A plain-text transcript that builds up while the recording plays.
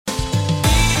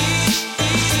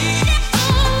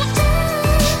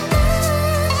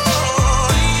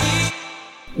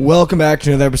Welcome back to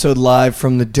another episode live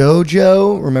from the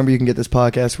dojo. Remember, you can get this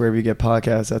podcast wherever you get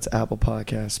podcasts. That's Apple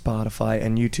Podcasts, Spotify,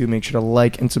 and YouTube. Make sure to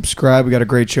like and subscribe. We got a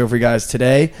great show for you guys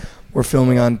today. We're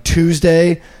filming on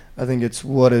Tuesday. I think it's,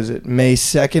 May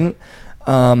 2nd.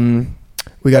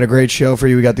 We got a great show for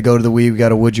you. We got the Go to the Week. We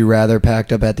got a Would You Rather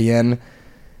packed up at the end.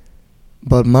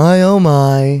 But my, oh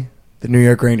my, the New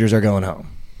York Rangers are going home.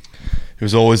 It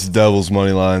was always the Devils'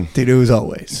 money line. Dude, it was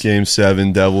always. Game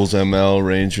 7, Devils, ML,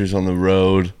 Rangers on the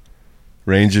road.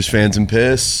 Rangers fans and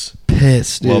piss.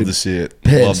 Piss, dude. Love to see it.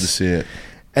 Piss. Love to see it.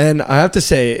 And I have to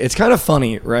say, it's kind of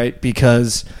funny, right?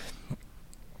 Because,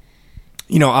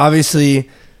 you know, obviously,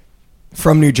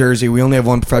 from New Jersey, we only have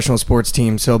one professional sports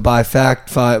team. So by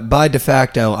de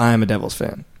facto, I am a Devils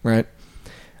fan, right?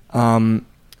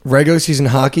 Regular season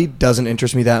hockey doesn't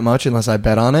interest me that much unless I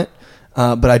bet on it.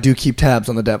 But I do keep tabs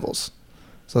on the Devils.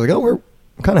 So I was like, we're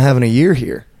kind of having a year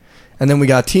here. And then we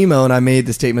got Timo, and I made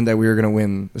the statement that we were going to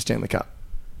win the Stanley Cup.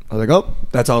 I was like,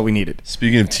 that's all we needed.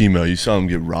 Speaking of Timo, you saw him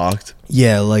get rocked?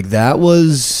 Yeah, like that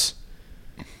was...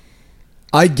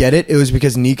 I get it. It was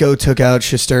because Nico took out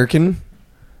Shesterkin,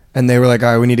 and they were like,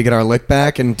 all right, we need to get our lick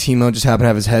back, and Timo just happened to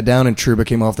have his head down, and Trouba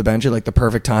came off the bench at like the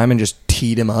perfect time and just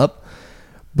teed him up.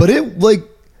 But it, like...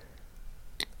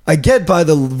 I get by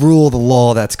the rule of the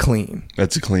law that's clean.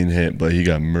 That's a clean hit, but he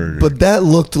got murdered. But that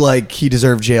looked like he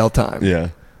deserved jail time. Yeah.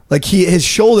 Like his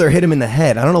shoulder hit him in the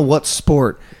head. I don't know what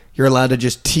sport you're allowed to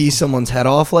just tee someone's head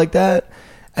off like that.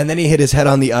 And then he hit his head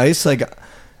on the ice. Like,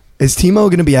 is Timo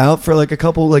going to be out for like a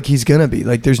couple? Like, he's going to be.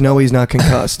 Like, there's no way he's not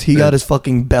concussed. He got his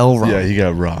fucking bell rung. Yeah, he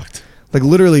got rocked. Like,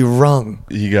 literally rung.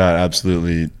 He got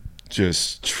absolutely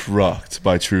just trucked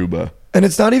by Trouba. And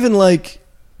it's not even like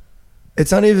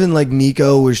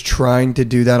Nico was trying to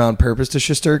do that on purpose to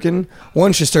Shesterkin.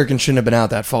 One, Shesterkin shouldn't have been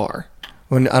out that far.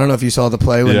 I don't know if you saw the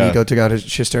play when Nico took out his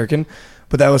Shesterkin,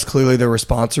 but that was clearly the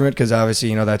response from it because obviously,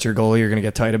 you know, that's your goalie. You're going to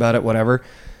get tight about it, whatever.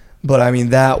 But, I mean,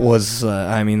 that was,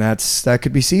 that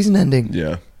could be season ending.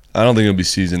 Yeah. I don't think it'll be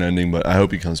season ending, but I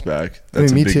hope he comes back.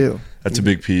 Me too. That's a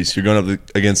big piece. You're going up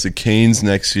against the Canes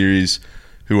next series,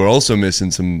 who are also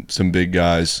missing some big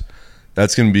guys.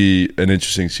 That's going to be an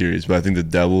interesting series, but I think the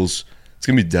Devils... It's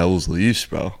going to be Devils Leafs,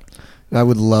 bro. I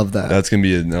would love that. That's going to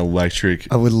be an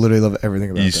electric... I would literally love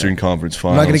everything about Eastern that. Conference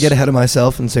Finals. I'm not going to get ahead of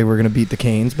myself and say we're going to beat the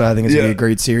Canes, but I think it's going to be a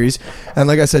great series. And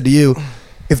like I said to you,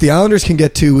 if the Islanders can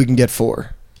get 2, we can get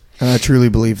 4. And I truly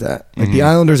believe that. Like, the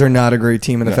Islanders are not a great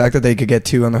team, and the fact that they could get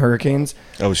 2 on the Hurricanes...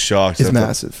 I was shocked. Is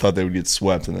massive. Thought they would get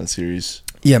swept in that series.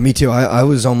 Yeah, me too. I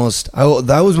was almost...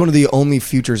 that was one of the only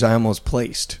futures I almost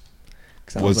placed.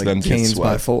 Because I was like, them Canes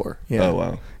by swept? 4. Yeah. Oh,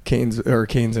 wow. Canes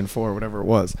in 4, whatever it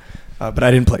was. But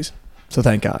I didn't place, so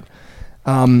thank God.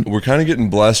 We're kind of getting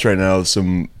blessed right now with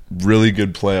some really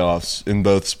good playoffs in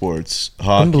both sports.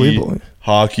 Unbelievable.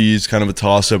 Hockey is kind of a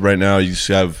toss-up right now. You just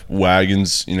have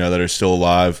wagons, you know, that are still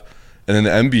alive. And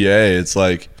then the NBA, it's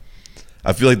like,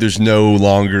 I feel like there's no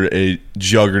longer a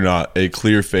juggernaut, a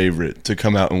clear favorite to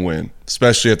come out and win,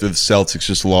 especially after the Celtics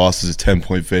just lost as a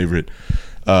 10-point favorite.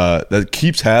 That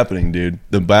keeps happening, dude.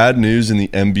 The bad news in the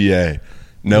NBA,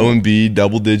 no Embiid,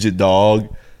 double-digit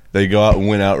dog. They go out and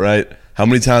win outright. How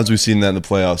many times have we seen that in the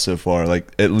playoffs so far?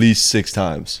 Like, at least 6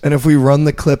 times. And if we run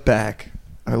the clip back,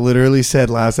 I literally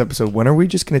said last episode, when are we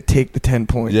just going to take the 10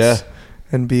 points? Yeah.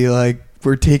 And be like,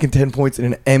 we're taking 10 points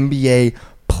in an NBA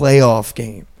playoff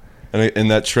game.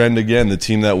 And that trend, again, the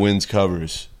team that wins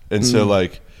covers. And so,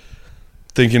 like,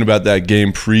 thinking about that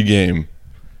game pregame,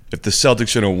 if the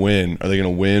Celtics are going to win, are they going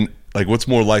to win? Like, what's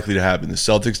more likely to happen? The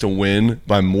Celtics to win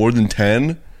by more than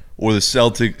 10, or the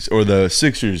Celtics or the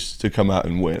Sixers to come out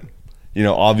and win? You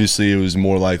know, obviously it was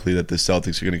more likely that the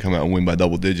Celtics are going to come out and win by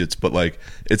double digits, but like,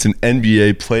 it's an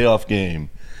NBA playoff game.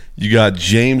 You got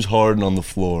James Harden on the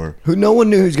floor. Who no one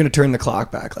knew he was going to turn the clock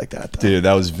back like that, though. Dude,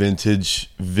 that was vintage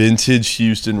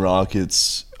Houston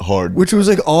Rockets Harden. Which was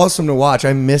like awesome to watch.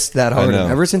 I missed that Harden.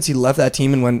 Ever since he left that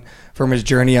team and went from his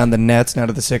journey on the Nets now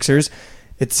to the Sixers,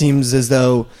 it seems as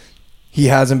though he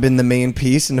hasn't been the main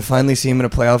piece, and to finally see him in a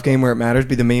playoff game where it matters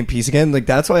be the main piece again, like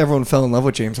that's why everyone fell in love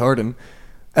with James Harden.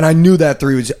 And I knew that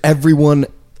through everyone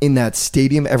in that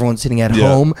stadium, everyone sitting at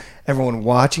home, everyone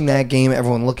watching that game,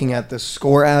 everyone looking at the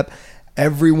score app,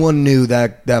 everyone knew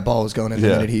that ball was going in the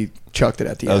minute he chucked it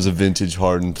at the end. That was a vintage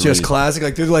Harden three. Just classic.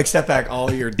 Like, dude, like step back. Oh,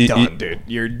 you're done, dude.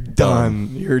 You're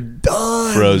done. You're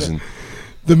done. Frozen.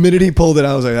 The minute he pulled it,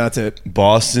 I was like, that's it.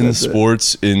 Boston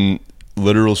sports in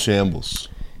literal shambles.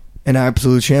 An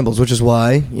absolute shambles, which is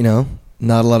why, you know,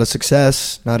 not a lot of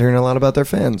success, not hearing a lot about their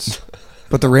fans.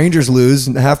 But the Rangers lose,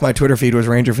 and half my Twitter feed was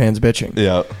Ranger fans bitching.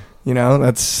 Yeah. You know,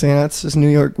 that's just New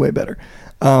York way better.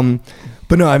 But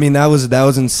But no, I mean, that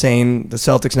was insane. The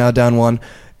Celtics now down 1.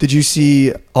 Did you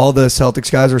see all the Celtics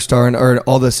guys were starting, or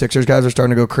all the Sixers guys were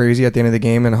starting to go crazy at the end of the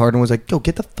game, and Harden was like, "Yo,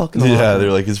 get the fuck in the Yeah,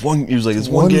 they're like, it's one. He was like, it's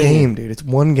one game, dude. It's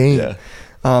one game." Yeah.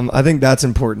 I think that's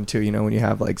important too. When you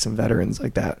have like some veterans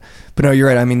like that. But no, you're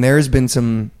right. I mean, there's been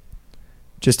some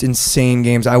just insane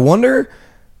games. I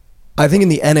think in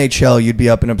the NHL, you'd be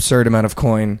up an absurd amount of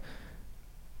coin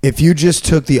if you just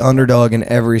took the underdog in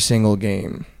every single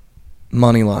game.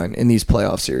 Money line in these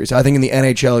playoff series. I think in the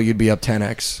NHL you'd be up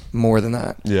 10x more than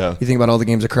that. Yeah. You think about all the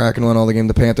games the Kraken won, all the games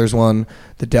the Panthers won,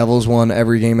 the Devils won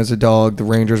every game as a dog, the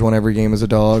Rangers won every game as a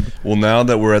dog. Well, now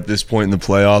that we're at this point in the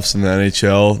playoffs in the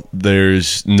NHL,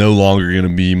 there's no longer going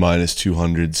to be minus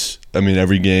 200s. I mean,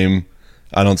 every game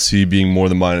I don't see being more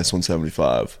than minus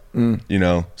 175.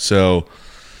 So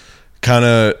kind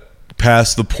of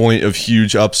past the point of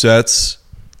huge upsets.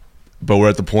 But we're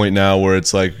at the point now where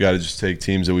it's like we got to just take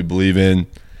teams that we believe in.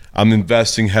 I'm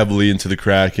investing heavily into the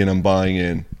Kraken. I'm buying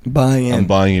in. I'm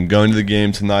buying in. Going to the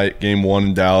game tonight, game 1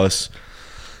 in Dallas.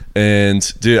 And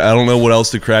dude, I don't know what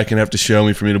else the Kraken have to show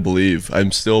me for me to believe.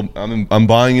 I'm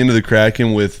buying into the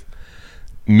Kraken with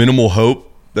minimal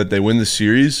hope that they win the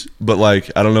series. But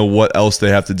like, I don't know what else they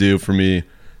have to do for me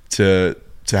to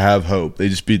have hope. They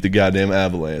just beat the goddamn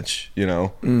Avalanche,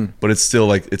 But it's still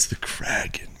like it's the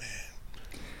Kraken.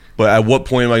 But at what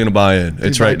point am I going to buy in?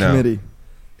 It's right now. Committee.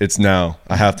 It's now.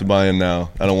 I have to buy in now.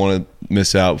 I don't want to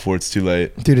miss out before it's too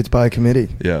late. Dude, it's by committee.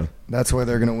 Yeah. That's why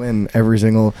they're going to win every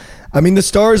single... I mean, the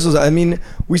Stars...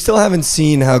 we still haven't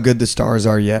seen how good the Stars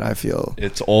are yet, I feel.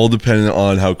 It's all dependent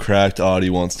on how cracked Audie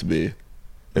wants to be.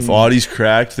 If Audie's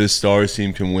cracked, this Stars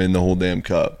team can win the whole damn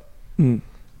cup.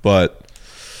 But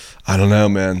I don't know,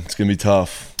 man. It's going to be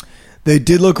tough. They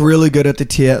did look really good at the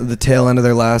tail end of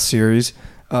their last series.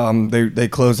 They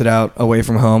closed it out away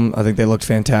from home. I think they looked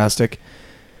fantastic.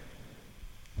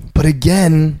 But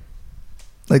again,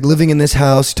 like living in this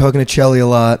house, talking to Chelly a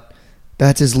lot,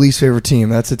 that's his least favorite team.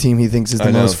 That's the team he thinks is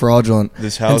the most fraudulent.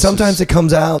 And sometimes it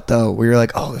comes out, though, where you're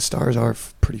like, oh, the Stars are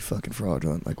pretty fucking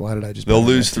fraudulent. Like, why did I just... They'll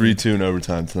lose 3-2 in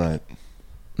overtime tonight.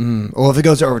 Well, if it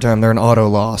goes to overtime, they're an auto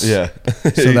loss. Yeah.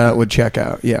 So that would check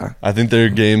out, yeah. I think their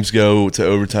games go to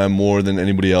overtime more than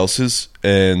anybody else's,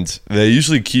 and they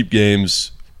usually keep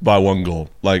games by 1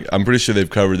 goal. Like, I'm pretty sure they've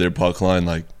covered their puck line,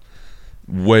 like,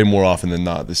 way more often than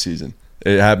not this season.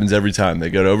 It happens every time.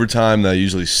 They go to overtime, they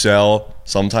usually sell.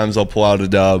 Sometimes they'll pull out a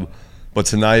dub. But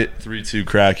tonight, 3-2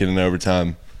 Kraken in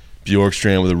overtime.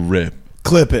 Bjorkstrand with a rip.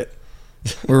 Clip it.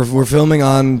 We're filming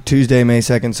on Tuesday, May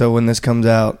 2nd, so when this comes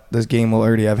out, this game will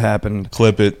already have happened.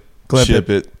 Clip it. Ship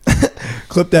it.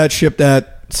 Clip that, ship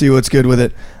that, see what's good with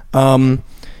it.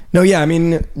 No, yeah, I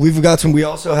mean, we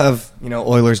also have,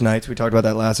 Oilers nights. We talked about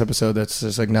that last episode. That's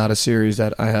just like not a series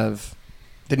that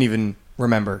didn't even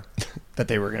remember that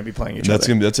they were going to be playing each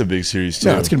other. That's a big series, too.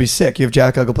 No, it's going to be sick. You have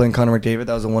Jack Eichel playing Connor McDavid.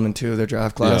 That was the 1 and 2 of their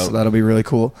draft class, so that'll be really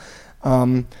cool.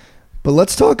 But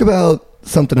let's talk about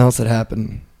something else that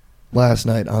happened last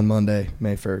night on Monday,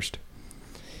 May 1st.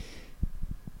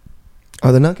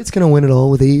 Are the Nuggets going to win it all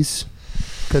with ease?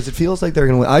 Because it feels like they're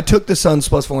going to win. I took the Suns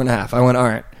plus 4.5. I went, all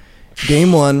right,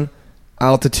 game 1,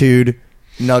 altitude,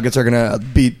 Nuggets are going to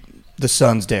beat the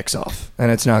Suns' dicks off, and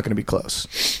it's not going to be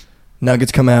close.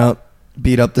 Nuggets come out,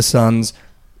 beat up the Suns.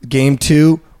 Game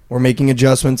 2, we're making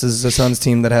adjustments. This is a Suns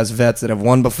team that has vets that have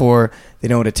won before. They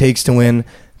know what it takes to win.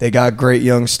 They got great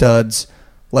young studs.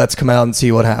 Let's come out and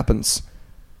see what happens.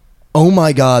 Oh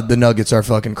my God, the Nuggets are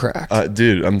fucking cracked.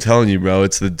 Dude, I'm telling you, bro,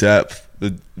 it's the depth.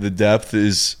 The depth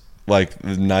is like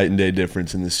the night and day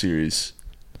difference in this series.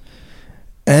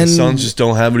 And the Suns just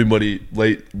don't have anybody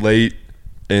late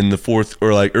in the fourth,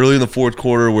 or like early in the fourth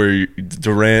quarter where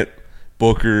Durant,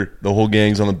 Booker, the whole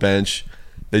gang's on the bench.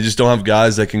 They just don't have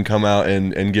guys that can come out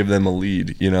and give them a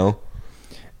lead,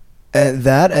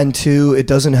 That, and 2, it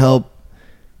doesn't help.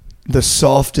 The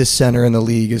softest center in the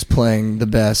league is playing the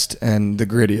best and the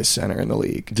grittiest center in the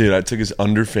league. Dude, I took his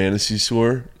under fantasy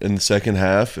score in the second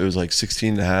half. It was like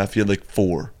 16.5. He had like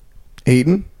 4.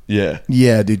 Ayton? Yeah.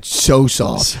 Yeah, dude, so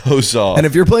soft. So soft. And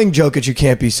if you're playing Jokic, you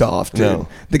can't be soft, dude. No.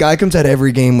 The guy comes out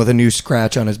every game with a new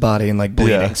scratch on his body and like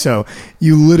bleeding. Yeah. So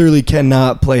you literally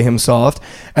cannot play him soft.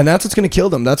 And that's what's going to kill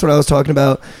them. That's what I was talking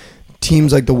about.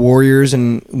 Teams like the Warriors,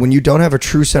 and when you don't have a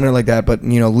true center like that, but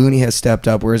Looney has stepped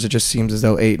up, whereas it just seems as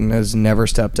though Ayton has never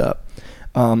stepped up.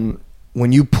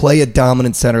 When you play a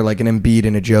dominant center like an Embiid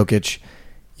and a Jokic,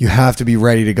 you have to be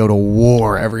ready to go to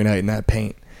war every night in that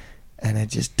paint. And I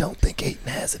just don't think Ayton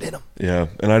has it in him. Yeah,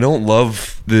 and I don't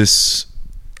love this.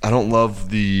 I don't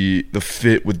love the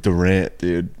fit with Durant,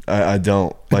 dude. I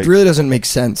don't. It really doesn't make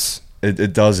sense.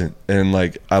 It doesn't. And,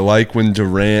 like, I like when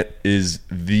Durant is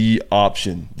the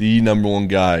option, the number one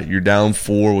guy. You're down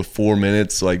 4 with 4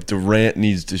 minutes. Like, Durant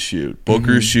needs to shoot.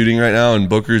 Booker's shooting right now, and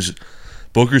Booker's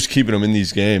keeping him in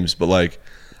these games. But, like,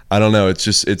 I don't know.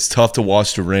 It's tough to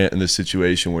watch Durant in this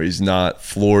situation where he's not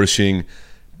flourishing,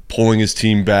 pulling his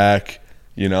team back.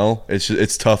 You know?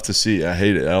 It's tough to see. I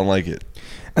hate it. I don't like it.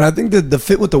 And I think that the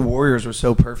fit with the Warriors was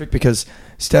so perfect because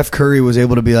Steph Curry was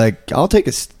able to be like, I'll take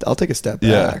a step back.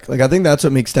 Yeah. Like, I think that's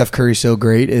what makes Steph Curry so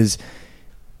great is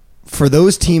for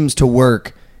those teams to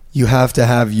work, you have to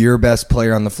have your best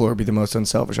player on the floor be the most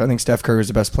unselfish. I think Steph Curry is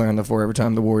the best player on the floor every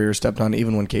time the Warriors stepped on,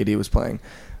 even when KD was playing.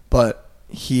 But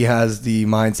he has the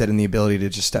mindset and the ability to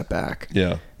just step back.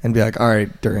 Yeah. And be like, all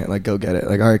right, Durant, like, go get it.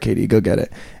 Like, all right, KD, go get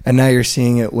it. And now you're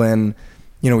seeing it when...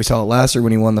 You know, we saw it last year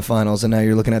when he won the finals, and now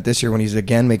you're looking at this year when he's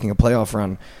again making a playoff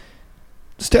run.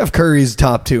 Steph Curry's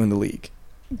top 2 in the league.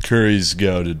 Curry's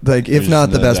goated. Like, if not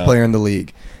the best player in the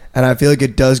league. And I feel like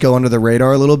it does go under the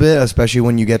radar a little bit, especially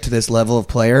when you get to this level of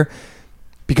player,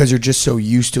 because you're just so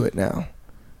used to it now.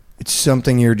 It's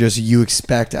something you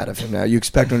expect out of him now. You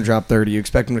expect him to drop 30. You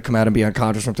expect him to come out and be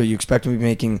unconscious from 30. You expect him to be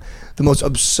making the most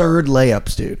absurd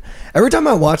layups, dude. Every time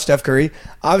I watch Steph Curry,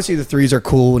 obviously the threes are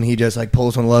cool when he just like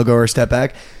pulls one logo or a step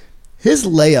back. His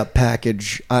layup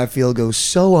package, I feel, goes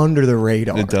so under the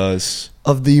radar. It does.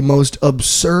 Of the most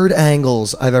absurd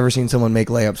angles I've ever seen someone make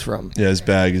layups from. Yeah, his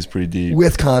bag is pretty deep.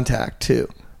 With contact, too.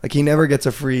 Like, he never gets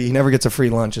a free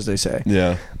lunch, as they say.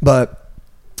 Yeah. But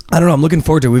I don't know. I'm looking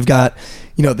forward to it. We've got,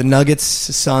 the Nuggets,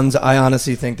 Suns. I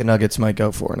honestly think the Nuggets might go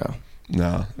 4-0.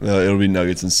 No, it'll be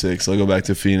Nuggets in 6. They'll go back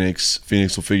to Phoenix.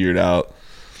 Phoenix will figure it out.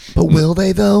 But will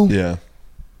they, though? Yeah.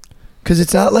 Because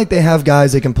it's not like they have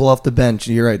guys they can pull off the bench.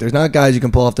 You're right. There's not guys you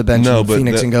can pull off the bench in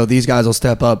Phoenix and go, these guys will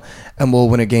step up and we'll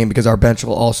win a game because our bench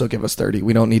will also give us 30.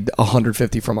 We don't need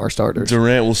 150 from our starters.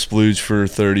 Durant will splooge for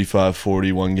 35,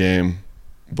 40 one game.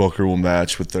 Booker will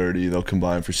match with 30. They'll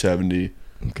combine for 70.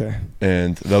 Okay.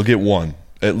 And they'll get one.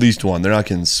 At least one. They're not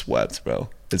getting swept, bro.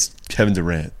 It's Kevin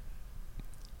Durant.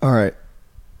 All right.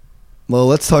 Well,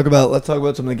 let's talk about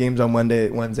some of the games on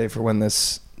Wednesday for when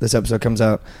this episode comes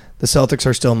out. The Celtics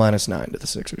are still -9 to the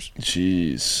Sixers.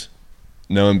 Jeez.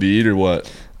 No Embiid or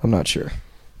what? I'm not sure.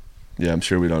 Yeah, I'm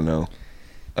sure we don't know.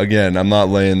 Again, I'm not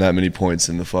laying that many points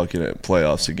in the fucking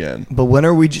playoffs again. But when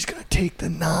are we just going to take the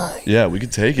 9? Yeah, we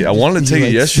could take it. I wanted to take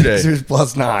it yesterday. Sixers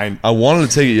 +9. I wanted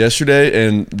to take it yesterday,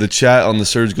 and the chat on the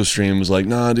Surgical stream was like,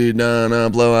 nah, dude, no,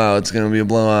 blowout. It's going to be a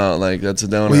blowout. Like, that's a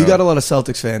donut. Well, you got a lot of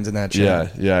Celtics fans in that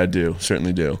chat. Yeah, I do.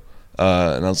 Certainly do.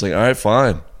 And I was like, all right,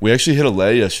 fine. We actually hit a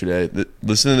lay yesterday.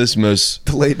 Listen to this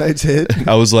The late nights hit?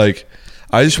 I was like,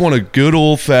 I just want a good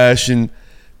old-fashioned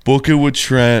Booker with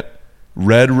Trent,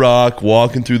 Red Rock,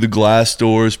 walking through the glass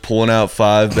doors, pulling out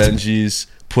 5 Benjis,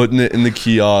 putting it in the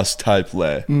kiosk type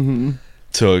lay. Mm-hmm.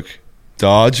 Took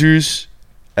Dodgers,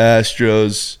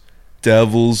 Astros,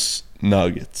 Devils,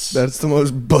 Nuggets. That's the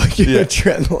most Booker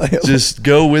Trent lay. Just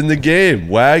go win the game.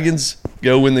 Wagons,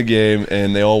 go win the game,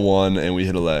 and they all won, and we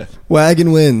hit a lay.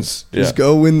 Wagon wins. Just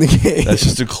go win the game. That's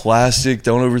just a classic.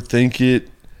 Don't overthink it.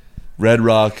 Red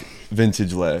Rock.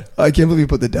 Vintage lay. I can't believe you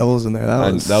put the Devils in there.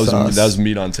 That was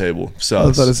meat on table. Sus. I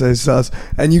was about to say sus.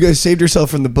 And you guys saved yourself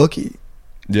from the bookie.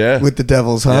 Yeah. With the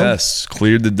Devils, huh? Yes.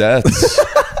 Cleared the debts.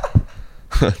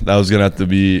 That was gonna have to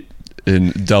be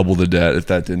in double the debt if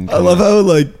that didn't come I love out.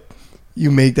 how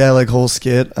you make that whole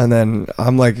skit, and then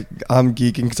I'm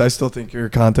geeking because I still think your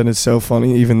content is so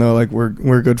funny, even though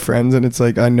we're good friends, and it's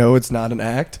I know it's not an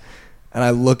act, and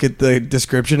I look at the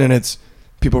description and it's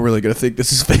people really gonna think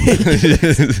this is fake.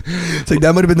 It's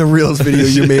that might have been the realest video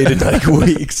you made in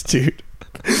weeks, dude.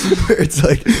 Where it's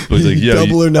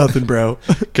double or nothing, bro.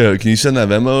 Okay, can you send that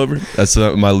Venmo over? That's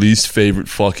my least favorite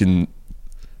fucking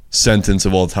sentence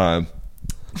of all time.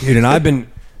 Dude, and I've been,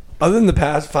 other than the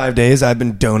past 5 days, I've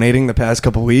been donating the past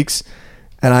couple weeks,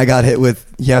 and I got hit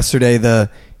with yesterday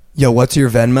yo, what's your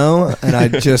Venmo? And I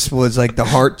just was the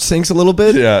heart sinks a little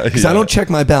bit. Yeah. Because I don't check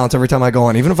my balance every time I go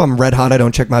on. Even if I'm red hot, I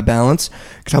don't check my balance.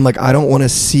 Because I'm I don't want to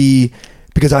see,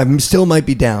 because I still might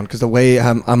be down. Because the way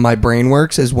my brain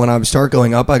works is when I start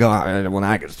going up, I go, well,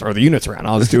 I can throw the units around.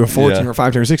 I'll just do a 4-teamer, or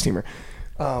 5-teamer,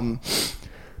 6-teamer.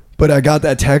 But I got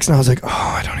that text and I was like, oh,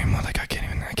 I don't even want, I can't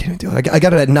even do it. I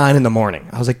got it at 9 in the morning.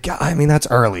 I was like, God, that's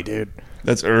early, dude.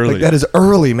 That's early. That is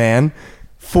early, man.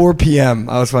 4 p.m.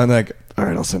 I was finally all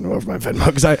right, I'll send them over my Venmo.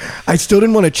 Because I still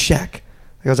didn't want to check.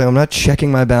 I was I'm not checking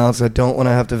my balance. I don't want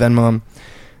to have to Venmo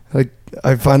him.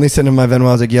 I finally sent him my Venmo.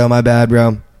 I was like, yo, my bad,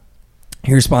 bro.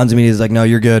 He responds to me. He's like, no,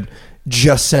 you're good.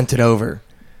 Just sent it over.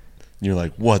 You're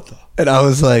like, what the? And I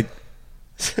was like,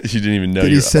 You didn't even know.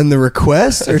 Did he send the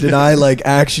request, or did I like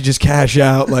actually just cash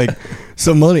out like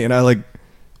some money? And I like,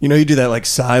 you know, you do that like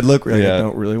side look where like, I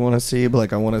don't really want to see, but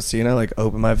like I want to see, and I like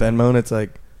open my Venmo and it's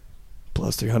like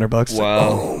plus $300. Wow,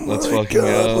 like, oh let's my fucking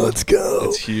God, go. Let's go.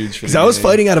 That's huge. Because I was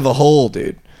fighting out of a hole,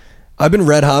 dude. I've been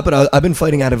red hot, but I've been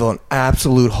fighting out of an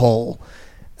absolute hole,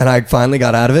 and I finally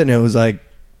got out of it, and it was like,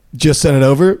 just sent it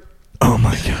over. Oh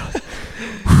my God.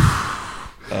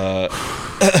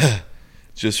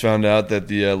 Just found out that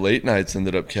the late nights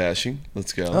ended up cashing.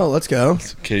 Let's go. Oh, let's go.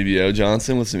 KBO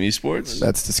Johnson with some esports.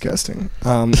 That's disgusting.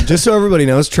 Just so everybody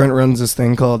knows, Trent runs this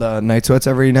thing called Night Sweats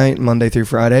every night, Monday through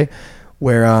Friday,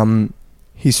 where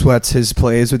he sweats his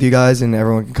plays with you guys, and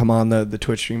everyone can come on the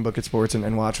Twitch stream, Book It Sports,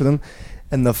 and watch with him.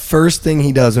 And the first thing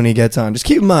he does when he gets on, just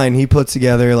keep in mind, he puts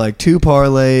together like 2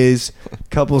 parlays, a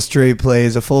couple straight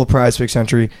plays, a full prize pick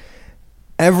entry.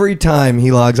 Every time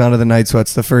he logs onto the Night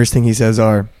Sweats, the first thing he says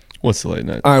are, what's the late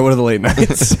night? All right, what are the late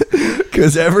nights?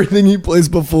 Because everything he plays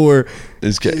before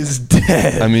is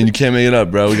dead. I mean, you can't make it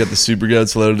up, bro. We got the Super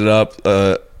Goats loaded up.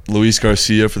 Luis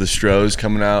Garcia for the Stros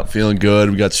coming out, feeling good.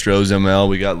 We got Stros ML.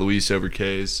 We got Luis over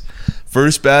K's.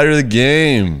 First batter of the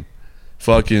game.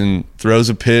 Fucking throws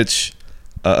a pitch.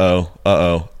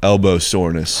 Elbow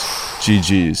soreness.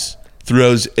 GG's.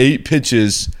 Throws 8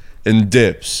 pitches and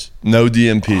dips. No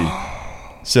DMP.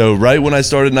 So right when I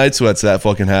started Night Sweats, that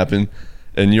fucking happened.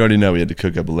 And you already know we had to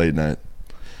cook up a late night.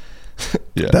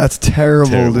 Yeah. That's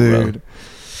terrible, dude. Bro.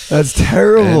 That's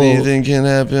terrible. Anything can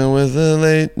happen with a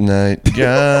late night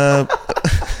job.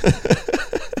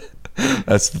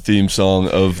 That's the theme song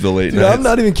of the late night. I'm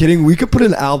not even kidding. We could put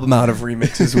an album out of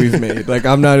remixes we've made. Like,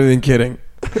 I'm not even kidding.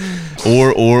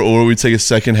 Or we take a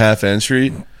second half entry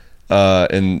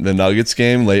in the Nuggets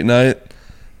game late night.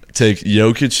 Take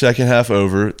Jokic second half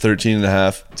over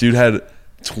 13.5. Dude had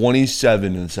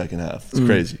 27 in the second half. It's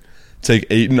crazy. Take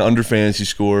Ayton under fantasy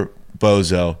score.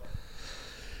 Bozo.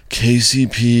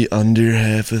 KCP under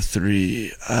half a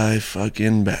 3. I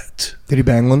fucking bet. Did he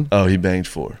bang one? Oh, he banged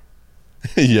 4.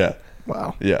 Yeah.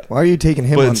 Wow. Yeah. Why are you taking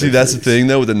him? But see, that's the thing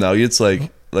though with the Nuggets.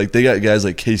 Like they got guys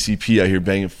like KCP out here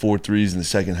banging 4 threes in the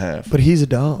second half. But he's a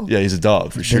dog. Yeah, he's a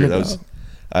dog for sure. That was.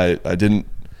 I didn't.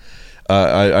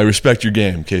 I respect your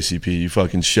game, KCP. You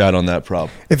fucking shot on that prop.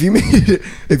 If you made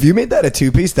that a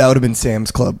 2-piece, that would have been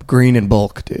Sam's Club, green and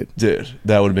bulk, dude. Dude,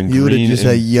 that would have been you green. You would have just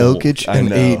had Jokic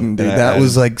and Ayton, dude. That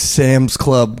was like Sam's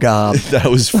Club gob. That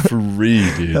was free,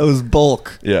 dude. That was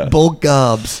bulk. Yeah, bulk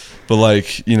gobs. But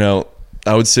like, you know,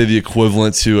 I would say the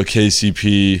equivalent to a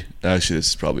KCP. Actually, this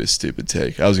is probably a stupid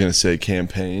take. I was gonna say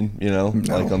campaign. You know,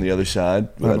 like on the other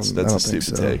side. But that's a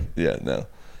stupid take. Yeah, no.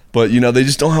 But, you know, they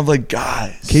just don't have, like,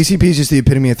 guys. KCP is just the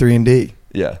epitome of 3-and-D.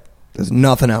 Yeah. There's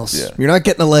nothing else. Yeah. You're not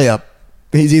getting a layup.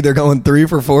 He's either going 3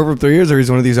 for 4 from 3 years, or he's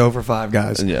one of these 0 for 5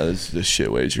 guys. And yeah, this is a shit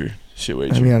wager. I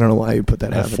mean, I don't know why you put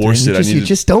that out. I forced it. You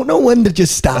just don't know when to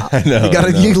just stop. I know.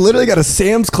 You literally got a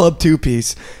Sam's Club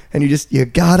 2-piece, and you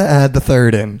gotta add the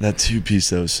third in. That 2-piece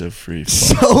though is so free.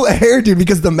 So air, dude,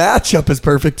 because the matchup is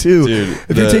perfect too. Dude,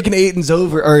 if you're taking Ayton's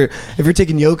over, or if you're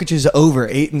taking Jokic's over,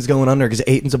 Ayton's going under because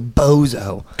Ayton's a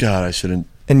bozo. God, I shouldn't.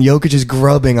 And Jokic is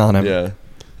grubbing on him. Yeah.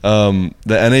 The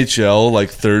NHL, like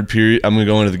third period, I'm going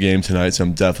to go into the game tonight, so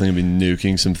I'm definitely going to be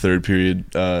nuking some third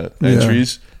period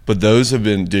entries. Yeah. But those have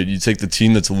been, dude, you take the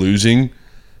team that's losing,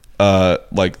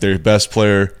 like their best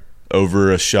player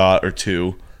over a shot or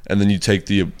 2, and then you take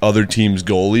the other team's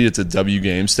goalie, it's a W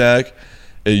game stack.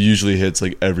 It usually hits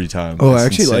like every time. Oh, I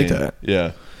actually like that.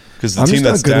 Yeah. Because the I'm team just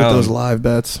that's not good down, with those live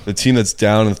bets. The team that's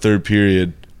down in the third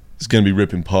period is going to be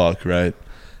ripping puck, right?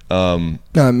 No,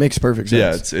 it makes perfect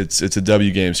sense. Yeah, it's a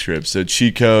W game script. So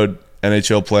cheat code,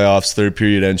 NHL playoffs, third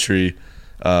period entry,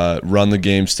 run the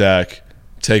game stack,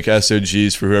 take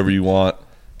SOGs for whoever you want,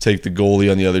 take the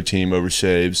goalie on the other team over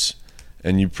saves,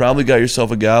 and you probably got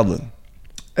yourself a goblin.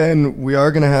 And we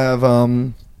are going to have,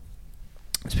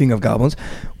 speaking of goblins,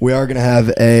 we are going to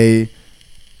have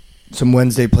some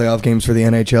Wednesday playoff games for the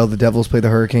NHL. The Devils play the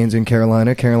Hurricanes in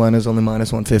Carolina. Carolina's only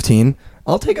minus 115.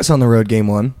 I'll take us on the road game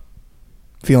 1.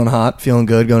 Feeling hot, feeling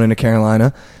good going into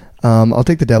Carolina. I'll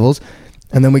take the Devils.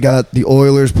 And then we got the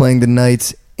Oilers playing the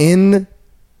Knights in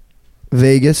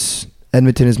Vegas.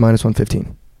 Edmonton is minus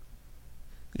 115.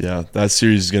 Yeah, that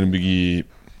series is going to be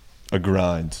a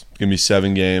grind. It's going to be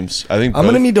 7 games. I think I'm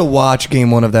going to need to watch game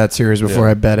 1 of that series before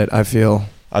I bet it, I feel.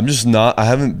 I'm just not. I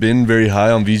haven't been very high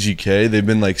on VGK. They've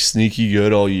been like sneaky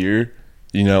good all year.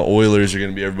 You know, Oilers are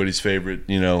going to be everybody's favorite,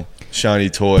 you know, shiny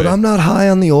toy. But I'm not high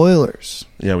on the Oilers.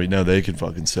 Yeah, we know they can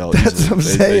fucking sell. That's what I'm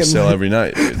saying. They sell every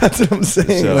night, dude. That's what I'm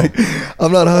saying. So, like,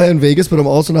 I'm not high on Vegas, but I'm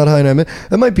also not high on Edmonton.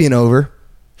 That might be an over.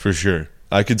 For sure.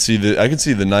 I could see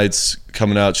the Knights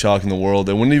coming out shocking the world.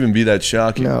 It wouldn't even be that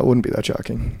shocking. No, it wouldn't be that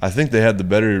shocking. I think they had the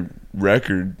better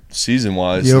record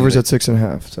season-wise. The over's at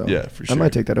 6.5. So yeah, for sure. I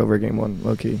might take that over game one,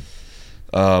 low key.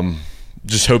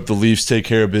 Just hope the Leafs take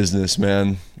care of business,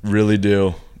 man. Really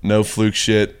do. No fluke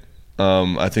shit.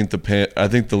 I think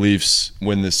the Leafs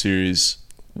win this series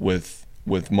with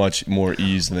much more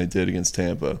ease than they did against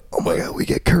Tampa. Oh my God, we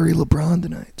get Curry LeBron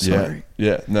tonight. Sorry.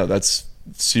 Yeah. No, that's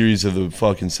series of the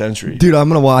fucking century. Dude,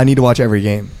 I need to watch every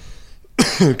game.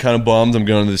 Kind of bummed I'm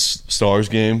going to this Stars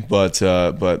game, but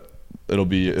it'll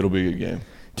be a good game.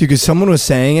 Dude, because someone was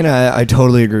saying, and I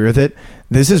totally agree with it,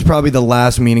 this is probably the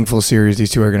last meaningful series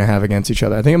these two are going to have against each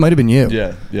other. I think it might have been you.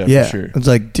 Yeah, for sure. It's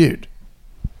like, dude,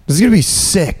 this is going to be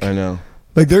sick. I know.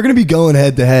 Like, they're going to be going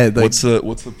head to head. Like,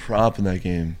 what's the prop in that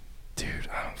game? Dude,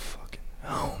 I don't fucking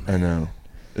know, man. I know.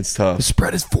 It's tough. The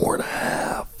spread is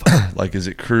 4.5. Like, is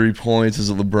it Curry points? Is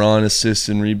it LeBron assists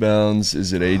and rebounds?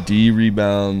 Is it AD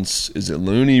rebounds? Is it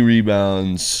Looney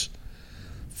rebounds?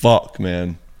 Fuck,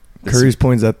 man. Curry's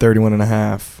points at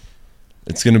 31.5.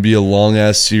 It's going to be a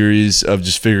long-ass series of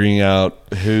just figuring out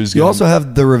who's You also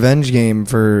have the revenge game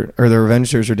the revenge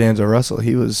series for D'Angelo Russell.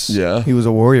 He was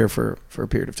a Warrior for a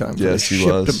period of time. Yes, he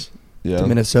was. To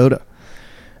Minnesota.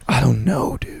 I don't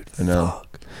know, dude. I know.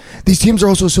 Fuck. These teams are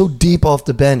also so deep off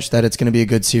the bench that it's going to be a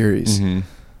good series. Mm-hmm.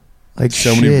 Like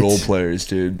so many role players,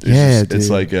 dude. Dude. It's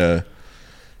like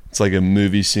a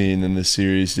movie scene in this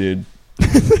series, dude.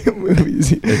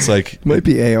 It's like it might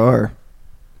be AR.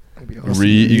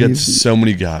 You got so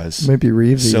many guys. Might be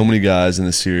Reeves. So many guys in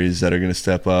the series that are going to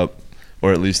step up,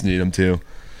 or at least need them to.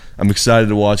 I'm excited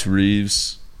to watch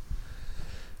Reeves.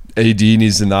 AD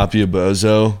needs to not be a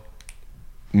bozo.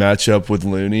 Match up with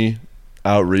Looney,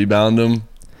 out rebound him.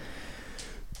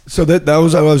 So that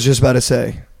was what I was just about to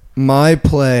say. My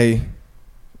play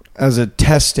as a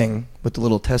testing with the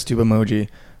little test tube emoji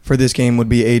for this game would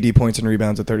be AD points and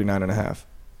rebounds at 39.5.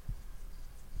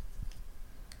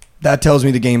 That tells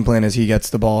me the game plan is he gets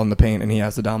the ball in the paint and he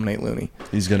has to dominate Looney.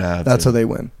 He's going to have That's how they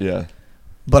win. Yeah.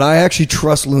 But I actually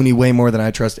trust Looney way more than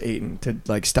I trust Ayton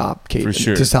to stop Kate. For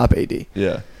sure. To stop AD.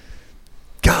 Yeah.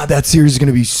 God, that series is going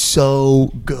to be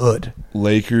so good.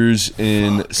 Lakers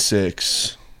in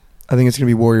 6. I think it's going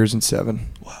to be Warriors in 7.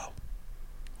 Wow.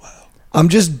 I'm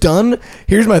just done.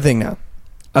 Here's my thing now.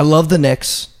 I love the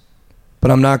Knicks, but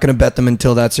I'm not going to bet them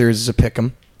until that series is a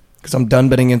pick'em. Because I'm done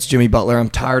betting against Jimmy Butler. I'm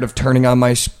tired of turning on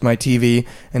my TV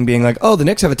and being like, oh, the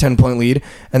Knicks have a 10-point lead.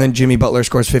 And then Jimmy Butler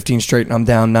scores 15 straight and I'm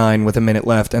down 9 with a minute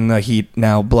left. And the Heat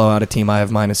now blow out a team I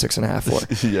have minus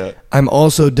 6.5 for. Yeah. I'm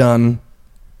also done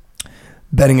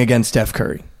betting against Steph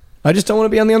Curry. I just don't want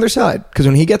to be on the other side. Because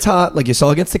when he gets hot, like you saw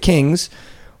against the Kings,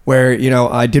 where,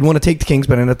 I did want to take the Kings,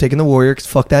 but I ended up taking the Warriors because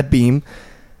fuck that beam.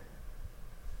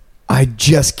 I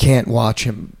just can't watch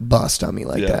him bust on me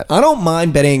like that. I don't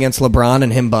mind betting against LeBron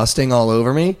and him busting all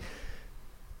over me.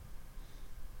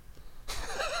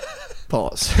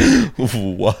 Pause.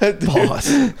 What?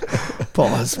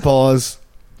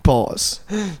 Pause.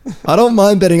 I don't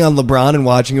mind betting on LeBron and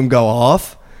watching him go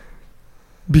off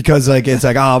because I'm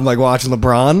watching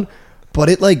LeBron,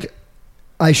 but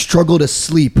I struggle to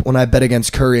sleep when I bet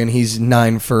against Curry and he's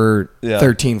 9 for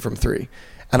 13 from 3.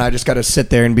 And I just got to sit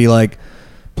there and be like,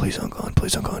 please don't go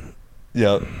on.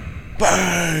 Yeah.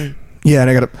 Bang! Yeah, and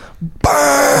I got to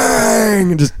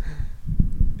bang! And just...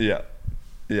 Yeah.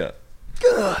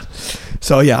 God.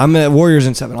 So, yeah, I'm at Warriors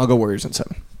in 7. I'll go Warriors in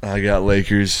 7. I got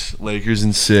Lakers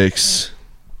in 6.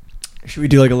 Should we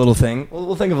do a little thing?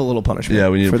 We'll think of a little punishment. Yeah,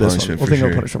 we need for a punishment We'll for think of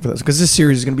sure. a punishment for this. Because this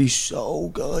series is going to be so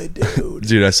good, dude.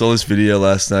 Dude, I saw this video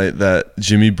last night that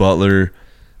Jimmy Butler...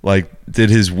 did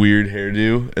his weird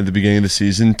hairdo at the beginning of the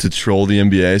season to troll the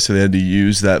NBA, so they had to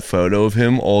use that photo of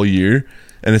him all year,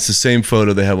 and it's the same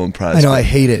photo they have on Prize. I know, I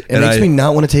hate it. It makes me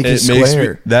not want to take his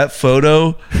square. That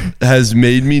photo has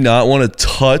made me not want to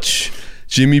touch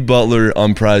Jimmy Butler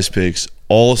on Prize Picks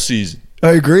all season.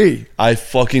 I agree. I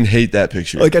fucking hate that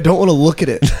picture. I don't want to look at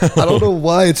it. No. I don't know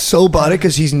why it's so body,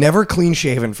 because he's never clean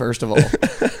shaven, first of all.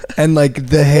 And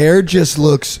the hair just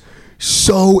looks...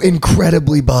 so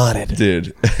incredibly botted,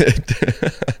 dude.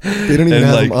 They don't even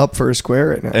have him up for a square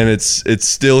right now, and it's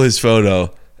still his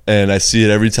photo, and I see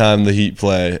it every time the Heat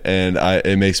play, and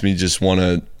it makes me just want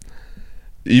to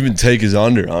even take his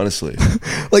under, honestly.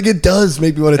 It does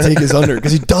make me want to take his under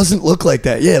because he doesn't look like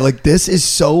that. Yeah, this is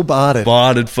so botted.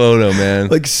 Botted photo,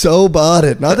 man. So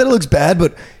botted. Not that it looks bad,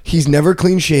 but he's never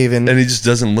clean shaven. And he just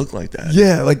doesn't look like that.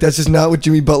 Yeah, that's just not what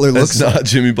Jimmy Butler looks like. That's not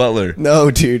Jimmy Butler.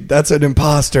 No, dude, that's an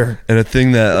imposter. And a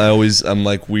thing that I'm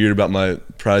weird about my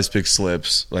Prize Pick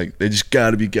slips, they just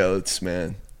got to be goats,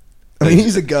 man. I mean,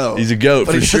 he's a GOAT. He's a GOAT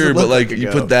for sure, but like you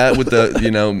goat. put that with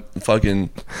the fucking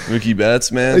Mookie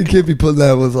Betts, man. You can't be putting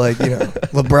that with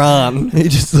LeBron.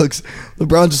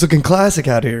 LeBron's just looking classic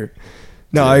out here.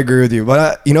 No, I agree with you.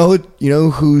 But you know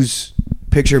whose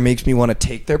picture makes me want to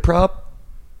take their prop?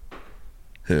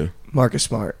 Who? Marcus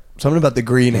Smart. Something about the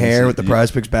green hair with the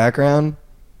Prize Picks background.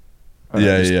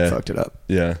 Yeah. Fucked it up.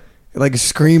 Yeah. It like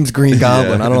screams Green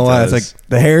Goblin. Yeah, I don't know why. does. It's like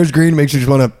the hair is green, makes you just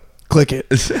want to click it.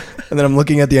 And then I'm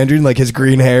looking at the entry and like his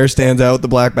green hair stands out with the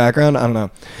black background. I don't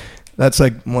know. That's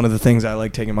like one of the things I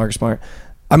like taking Marcus Smart.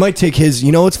 I might take his.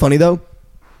 You know what's funny though?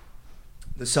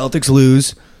 The Celtics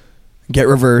lose, get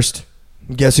reversed.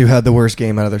 Guess who had the worst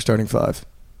game out of their starting five?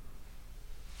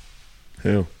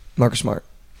 Who? Marcus Smart.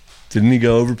 Didn't he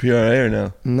go over PRA or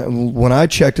no? When I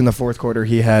checked in the fourth quarter,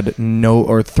 he had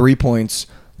 3 points,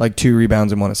 like 2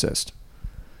 rebounds and 1 assist.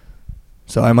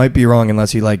 So I might be wrong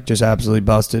unless he like just absolutely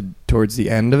busted towards the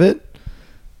end of it.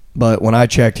 But when I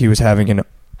checked, he was having an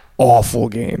awful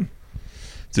game.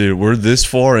 Dude, we're this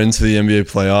far into the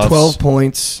NBA playoffs. 12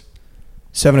 points,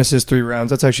 7 assists, 3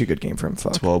 rounds. That's actually a good game for him.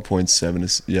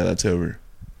 12.7. Yeah, that's over.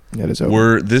 Yeah, it is over.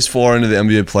 We're this far into the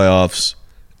NBA playoffs,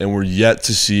 and we're yet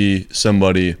to see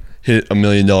somebody hit $1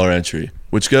 million entry,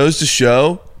 which goes to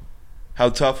show how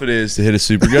tough it is to hit a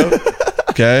super goat.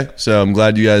 Okay, so I'm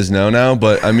glad you guys know now.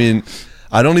 But I mean,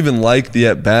 I don't even like the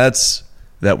at-bats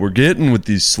that we're getting with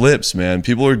these slips, man.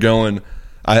 People are going,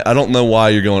 I don't know why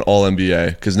you're going all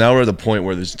NBA, because now we're at the point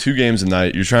where there's 2 games a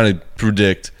night. You're trying to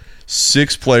predict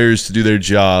 6 players to do their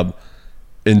job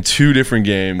in 2 different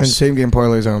games. And same game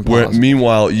parlays are on pause. Where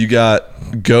meanwhile, you got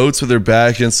goats with their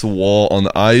back against the wall on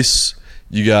the ice.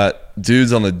 You got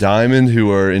dudes on the diamond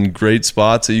who are in great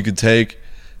spots that you could take,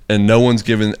 and no one's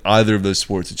given either of those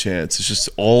sports a chance. It's just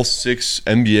all 6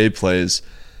 NBA plays,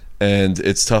 and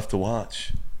it's tough to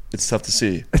watch. It's tough to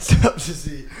see. It's tough to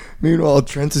see. Meanwhile,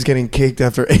 Trent is getting caked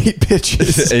after 8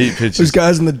 pitches. 8 pitches. There's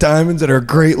guys in the diamonds that are a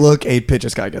great look. 8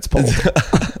 pitches, guy gets pulled.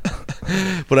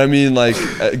 But I mean, like,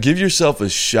 give yourself a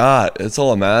shot. That's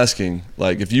all I'm asking.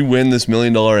 Like, if you win this $1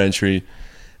 million entry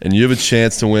and you have a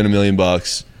chance to win $1 million,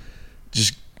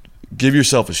 just give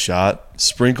yourself a shot.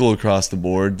 Sprinkle across the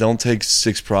board. Don't take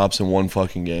 6 props in one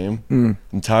fucking game.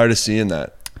 I'm tired of seeing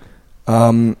that.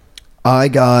 I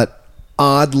got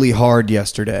oddly hard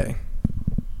yesterday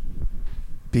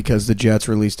because the Jets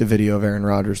released a video of Aaron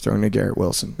Rodgers throwing to Garrett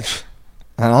Wilson.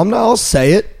 And I'll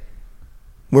say it.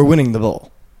 We're winning the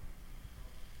bowl.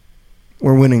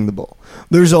 We're winning the bowl.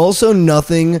 There's also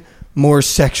nothing more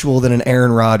sexual than an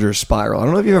Aaron Rodgers spiral. I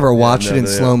don't know if you've ever watched it in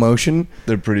slow motion.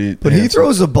 They're pretty But handsome. he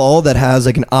throws a ball that has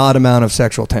like an odd amount of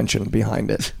sexual tension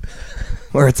behind it.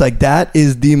 Where it's like, that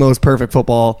is the most perfect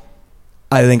football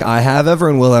I think I have ever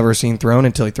and will ever seen thrown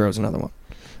until he throws another one.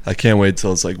 I can't wait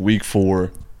till it's like week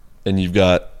 4 and you've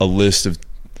got a list of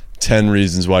 10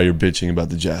 reasons why you're bitching about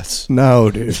the Jets.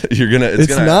 No, dude. It's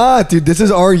not, dude. This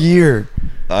is our year.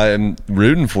 I am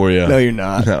rooting for you. No, you're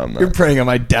not. No, I'm not. You're praying on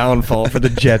my downfall for the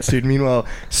Jets, dude. Meanwhile,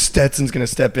 Stetson's going to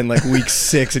step in like week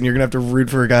 6 and you're going to have to root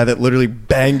for a guy that literally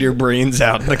banged your brains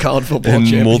out in the college football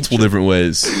championship. In multiple different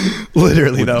ways.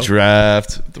 Literally, with though. The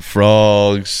draft, the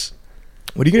frogs.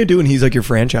 What are you going to do when he's like your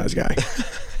franchise guy?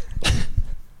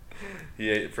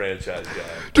 He ain't a franchise guy.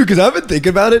 Dude, because I've been thinking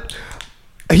about it.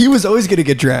 He was always going to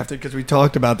get drafted because we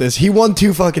talked about this. He won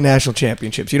 2 fucking national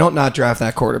championships. You don't not draft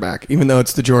that quarterback, even though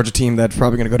it's the Georgia team that's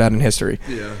probably going to go down in history.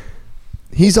 Yeah.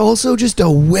 He's also just a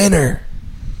winner.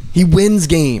 He wins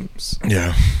games.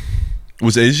 Yeah.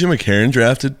 Was AJ McCarron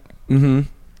drafted? Mm-hmm.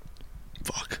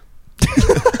 Fuck.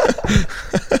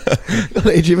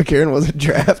 AJ McCarron wasn't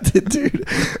drafted, dude.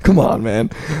 Come on, man.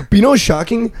 But you know what's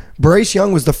shocking? Bryce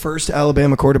Young was the first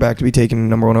Alabama quarterback to be taken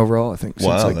number 1 overall, I think, since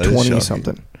Wow, like that is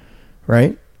 20-something.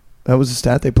 Right? That was the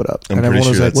stat they put up. I'm and everyone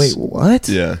pretty was sure like, wait, what?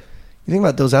 Yeah. You think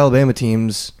about those Alabama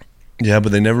teams. Yeah,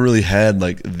 but they never really had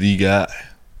like the guy,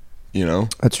 you know?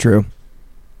 That's true.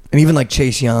 And even like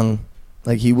Chase Young,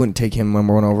 like he wouldn't take him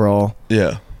number 1 overall.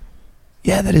 Yeah.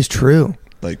 Yeah, that is true.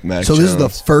 Like Mac So Jones. this is the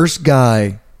first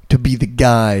guy to be the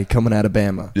guy coming out of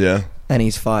Bama. Yeah. And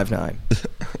he's 5'9".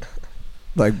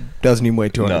 Like doesn't even weigh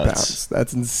 200 Nuts. pounds.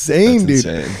 That's insane, That's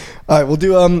dude. insane. All right, we'll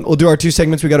do our 2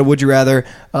 segments. We got a Would You Rather,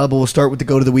 but we'll start with the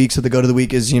Go to the Week. So the Go to the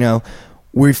Week is,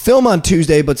 we film on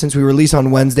Tuesday, but since we release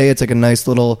on Wednesday, it's like a nice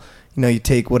little, you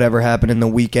take whatever happened in the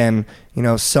weekend,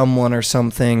 someone or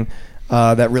something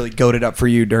that really goated up for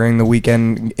you during the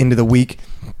weekend into the week.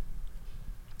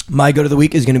 My Go to the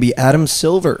Week is going to be Adam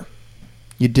Silver.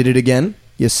 You did it again.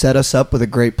 You set us up with a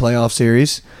great playoff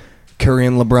series. Curry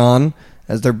and LeBron,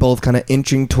 as they're both kind of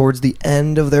inching towards the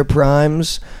end of their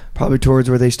primes, probably towards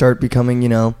where they start becoming,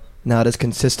 not as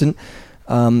consistent.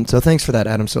 So thanks for that,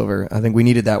 Adam Silver. I think we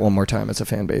needed that one more time as a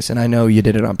fan base, and I know you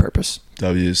did it on purpose.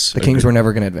 W's. The Kings were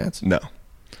never going to advance. No.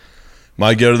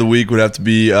 My goat of the week would have to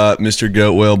be Mr.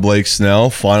 Goat Whale Blake Snell,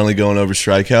 finally going over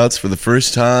strikeouts for the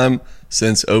first time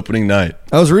since opening night.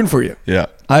 I was rooting for you. Yeah.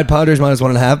 I had Padres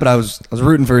 -1.5, but I was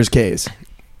rooting for his K's.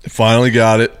 Finally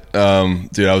got it.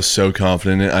 Dude, I was so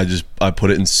confident in it. I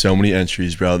put it in so many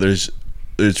entries, bro.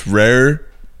 It's rare,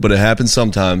 but it happens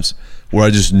sometimes where I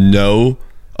just know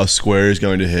a square is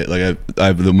going to hit. Like I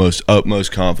have the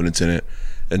utmost confidence in it.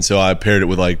 And so I paired it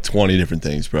with like 20 different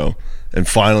things, bro. And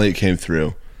finally it came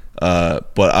through.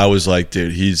 But I was like,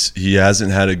 dude, he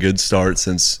hasn't had a good start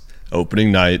since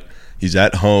opening night. He's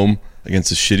at home against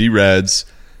the shitty Reds.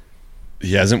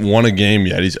 He hasn't won a game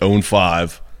yet. He's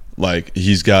 0-5. Like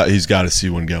he's got to see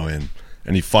one go in.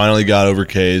 And he finally got over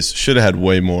K's. Should have had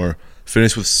way more.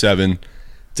 Finished with 7.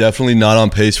 Definitely not on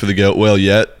pace for the Goat Whale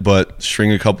yet, but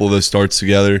string a couple of those starts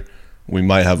together, we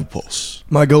might have a pulse.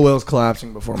 My Goat Whale's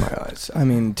collapsing before my eyes. I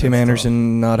mean, Tim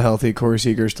Anderson not healthy. Corey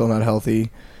Seager still not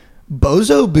healthy.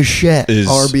 Bozo Bichette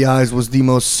RBIs was the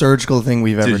most surgical thing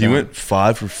we've ever done. Dude, he went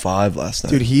 5 for 5 last night.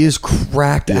 Dude, he is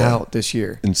cracked out this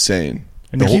year. Insane.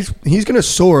 And he's going to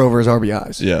soar over his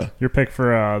RBIs. Yeah. Your pick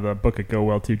for the book at Go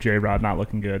Well too, J-Rod, not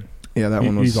looking good. Yeah, that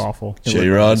one was... He's awful.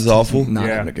 J-Rod is awful? Not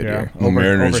having a good year. Well,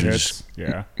 Mariners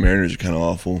are Mariners are kind of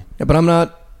awful. Yeah, but I'm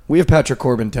not... We have Patrick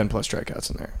Corbin 10-plus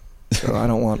strikeouts in there. So I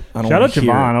don't want... Shout out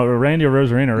Javon. Randy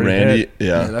Rosarina. Randy,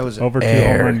 yeah. That was over 2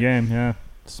 home run game, yeah.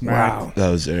 Smacked. Wow. That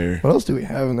was air. What else do we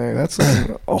have in there? That's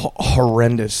like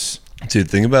horrendous. Dude,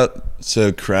 think about...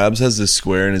 So, Krabs has this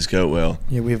square in his Goat Whale.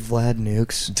 Yeah, we have Vlad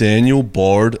Nukes. Daniel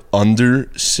Bard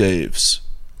under saves.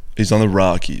 He's on the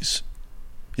Rockies.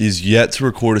 He's yet to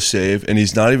record a save, and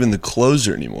he's not even the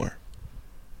closer anymore.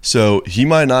 So, he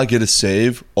might not get a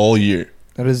save all year.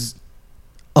 That is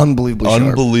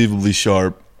unbelievably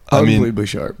sharp. Unbelievably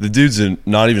sharp. The dude's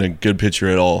not even a good pitcher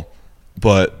at all.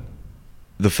 But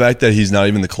the fact that he's not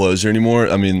even the closer anymore,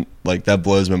 I mean, like, that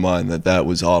blows my mind that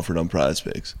was offered on Prize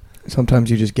Picks. Sometimes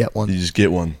you just get one. You just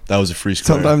get one. That was a free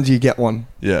square. Sometimes you get one.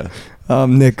 Yeah.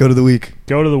 Nick, go to the week.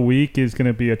 Go to the week is going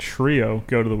to be a trio.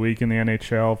 Go to the week in the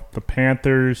NHL. The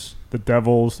Panthers, the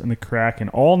Devils, and the Kraken,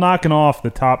 all knocking off the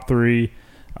top 3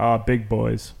 big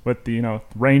boys. With the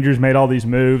Rangers made all these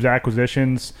moves,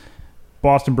 acquisitions.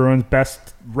 Boston Bruins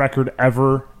best record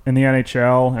ever in the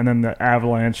NHL, and then the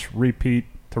Avalanche repeat,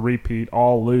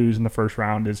 all lose in the first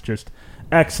round is just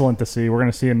excellent to see. We're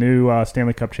going to see a new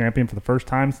Stanley Cup champion for the first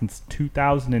time since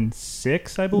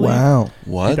 2006, I believe. Wow.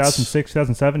 What? 2006,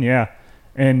 2007, yeah.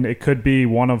 And it could be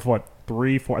one of,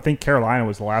 3, 4. I think Carolina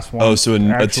was the last one. Oh, so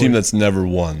a team that's never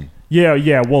won.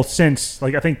 Yeah. Well, since,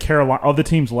 I think Carolina, of the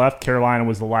teams left, Carolina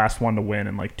was the last one to win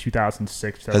in,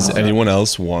 2006. Has anyone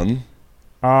else won?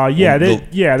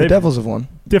 The Devils have won.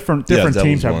 Different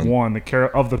teams have won.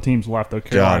 Of the teams left, though,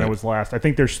 Carolina was last. I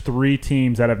think there's 3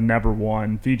 teams that have never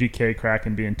won. VGK,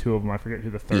 Kraken being 2 of them. I forget who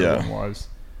the third one was.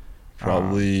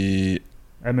 Probably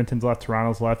Edmonton's left,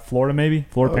 Toronto's left, Florida maybe.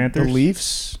 Florida Panthers. The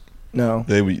Leafs. No,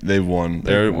 they've won.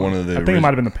 They're one of the. I think it might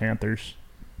have been the Panthers.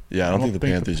 Yeah, I don't think the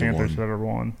Panthers have ever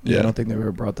won. Yeah, I don't think they've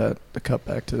ever brought the cup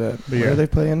back to that. But Where are they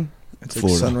playing? It's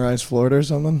Florida. like Sunrise, Florida or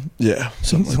something. Yeah,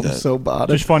 something like that. So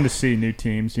bottom. Just fun to see new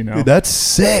teams, Dude, that's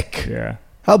sick. Yeah.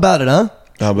 How about it, huh?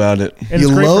 How about it? And you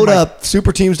load up.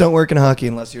 Super teams don't work in hockey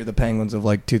unless you're the Penguins of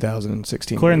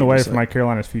 2016. Clearing the way for my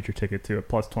Carolina's future ticket too at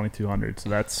plus 2,200. So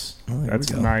that's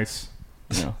nice.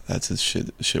 That's a shit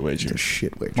wager. It's a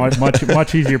shit wager.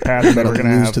 Much easier path than we're gonna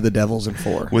have to the Devils in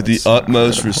 4. With the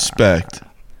utmost respect.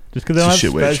 Just because they don't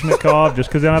have Svechnikov, just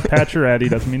because they don't have Pacioretty,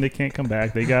 doesn't mean they can't come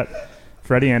back. They got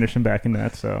Freddie Anderson back in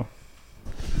that. So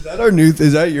is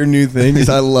that your new thing? Because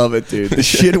I love it, dude. The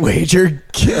shit wager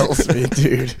kills me,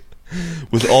 dude.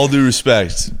 With all due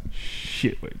respect,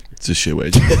 shit wager. It's a shit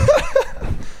wager.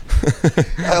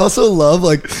 I also love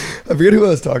I forget who I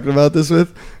was talking about this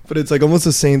with, but it's almost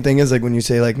the same thing as when you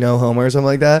say no homer or something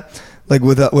like that.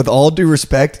 With all due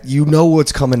respect, you know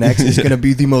what's coming next is going to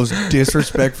be the most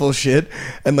disrespectful shit,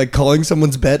 and calling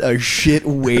someone's bet a shit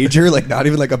wager, not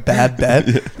even a bad bet,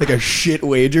 a shit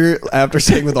wager after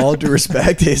saying with all due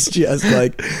respect is just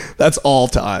that's all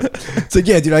time. It's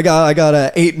yeah, dude, I got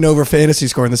a 8 and over fantasy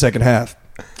score in the second half.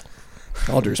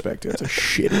 All due respect, dude, it's a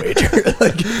shit wager.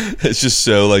 It's just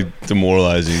so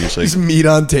demoralizing. Just meat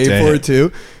on tape for it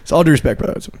too. It's all due respect,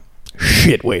 brother. It's a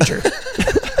shit wager.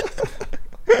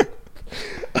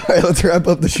 All right, let's wrap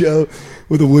up the show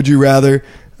with a Would You Rather.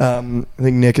 I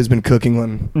think Nick has been cooking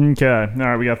one. Okay. All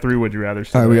right, we got 3 Would You Rathers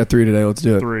today. All right, we got 3 today. Let's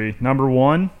do it. 3. Number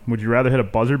 1, would you rather hit a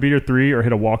buzzer beater 3 or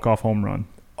hit a walk-off home run?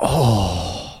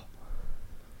 Oh.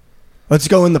 Let's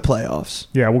go in the playoffs.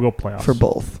 Yeah, we'll go playoffs. For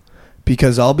both.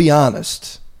 Because I'll be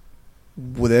honest,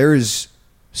 there is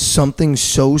something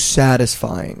so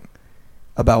satisfying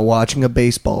about watching a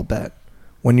baseball bet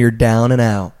when you're down and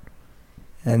out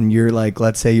and you're like,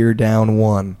 let's say you're down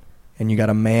 1 and you got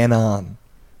a man on,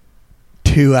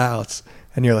 2 outs,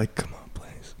 and you're like, come on,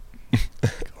 please.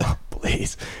 Come on,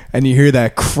 please. And you hear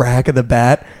that crack of the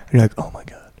bat and you're like, oh my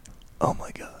God. Oh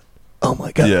my God. Oh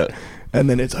my God. Yeah. And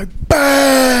then it's like,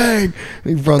 bang! And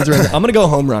he runs around. I'm going to go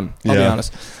home run, I'll be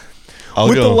honest.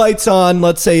 With the lights on,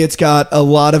 let's say it's got a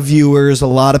lot of viewers, a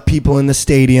lot of people in the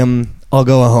stadium, I'll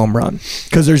go a home run.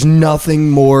 Because there's nothing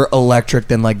more electric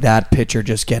than like that pitcher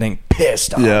just getting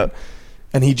pissed on. Yeah.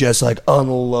 And he just like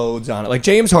unloads on it. Like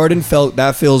James Harden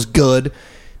that feels good.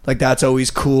 Like that's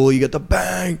always cool. You get the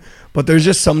bang. But there's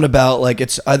just something about like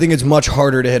I think it's much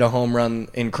harder to hit a home run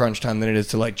in crunch time than it is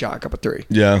to like jock up a 3.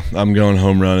 Yeah, I'm going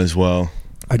home run as well.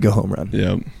 I'd go home run.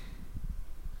 Yep.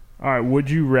 All right, would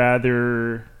you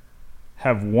rather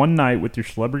have one night with your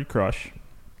celebrity crush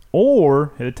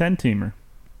or hit a 10-teamer?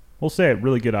 We'll say it,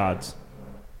 really good odds.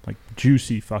 Like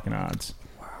juicy fucking odds.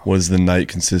 What does the night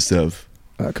consist of?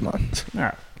 Come on. All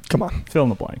right. Come on. Fill in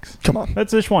the blanks. Come on.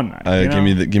 That's just one night. Give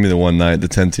me the one night. The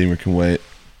 10-teamer can wait.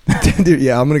 Dude,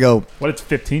 yeah, I'm going to go. What it's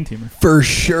 15-teamer? For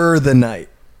sure the night.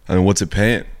 I mean, what's it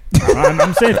paying?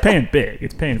 I'm saying it's paying big.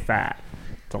 It's paying fat.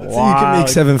 It's a lot. You can make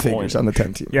 7 figures on the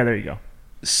 10-team. Yeah, there you go.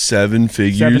 7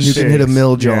 figures? 7 You can hit a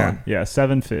mill, John. Yeah,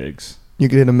 7 figs. You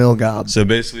can hit a mill, gob. So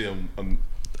basically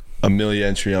a million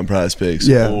entry on Prize Picks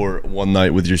or one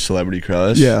night with your celebrity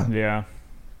crush? Yeah. Yeah.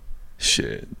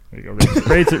 Shit. There you go.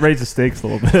 Raise the stakes a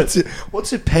little bit.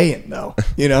 What's it paying, though?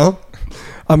 You know?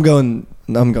 I'm going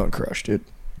crush, dude.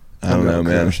 I don't know,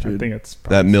 man. Crush, I think it's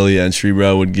that million entry,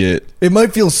 bro, would get... It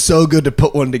might feel so good to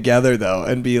put one together, though,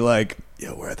 and be like,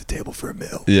 yo, we're at the table for a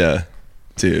meal. Yeah.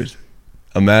 Dude.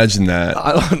 Imagine that.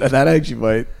 I don't know. That actually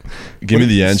might... Give me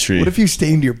the entry. What if you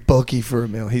stained your bookie for a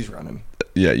meal? He's running.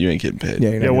 Yeah, you ain't getting paid.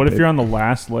 Yeah, what if you're on the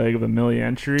last leg of a million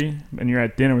entry and you're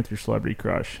at dinner with your celebrity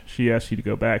crush? She asks you to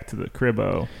go back to the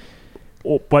cribbo,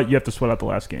 but you have to sweat out the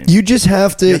last game. You just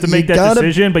have to... You have to make that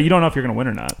decision, but you don't know if you're going to win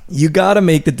or not. You got to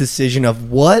make the decision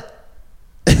of what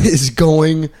is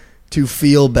going to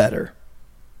feel better.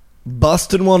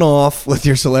 Busting one off with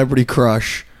your celebrity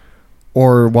crush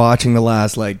or watching the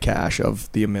last leg cash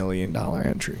of the $1 million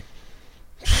entry.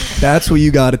 That's what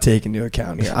you got to take into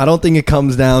account here. I don't think it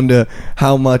comes down to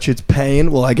how much it's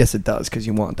paying. Well, I guess it does because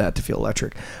you want that to feel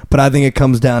electric. But I think it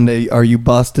comes down to, are you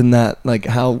busting that? Like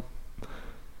how...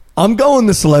 I'm going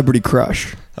the celebrity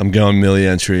crush. I'm going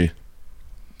million entry.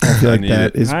 I feel like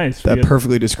that is nice. That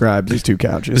perfectly describes these two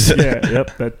couches. Yeah,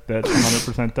 yep, that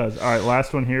 100% does. All right,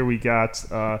 last one here we got...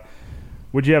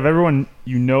 would you have everyone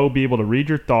you know be able to read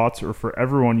your thoughts, or for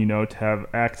everyone you know to have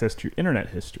access to your internet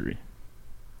history?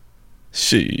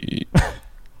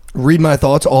 Read my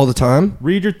thoughts all the time?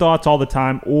 Read your thoughts all the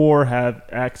time, or have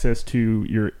access to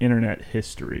your internet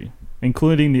history,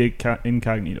 including the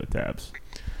incognito tabs.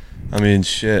 I mean,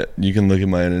 shit. You can look at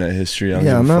my internet history.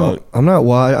 I'm not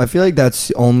why. I feel like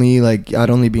that's only like I'd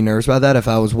only be nervous about that if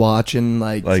I was watching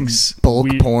like bulk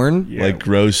porn, like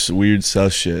gross, weird,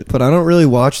 sus shit. But I don't really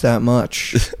watch that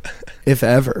much, if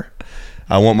ever.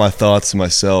 I want my thoughts to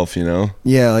myself, you know.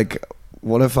 Yeah, like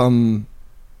what if I'm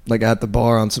like at the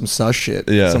bar on some sus shit?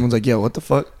 Yeah, someone's like, "Yo, what the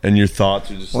fuck?" And your thoughts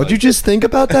are just. What'd you just think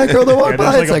about that girl that walked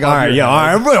by? It's like, all right,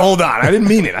 everybody, hold on. I didn't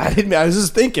mean it. I was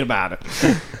just thinking about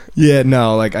it. Yeah,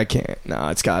 no, like I can't. No,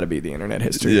 it's got to be the internet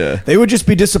history. Yeah, they would just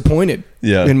be disappointed.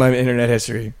 Yeah. In my internet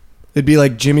history, it'd be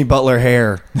like Jimmy Butler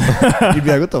hair. You'd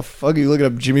be like, "What the fuck are you looking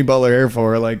up Jimmy Butler hair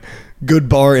for?" Like, good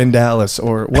bar in Dallas,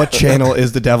 or what channel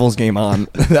is the Devils game on?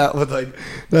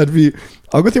 That'd be.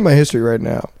 I'll go through my history right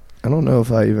now. I don't know if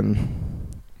I even.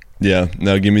 Yeah,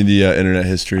 no, give me the internet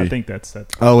history. I think that's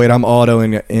that. Oh wait, I'm auto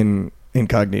in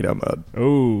incognito mode.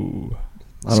 Oh.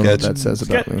 I don't know what that says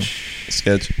about me.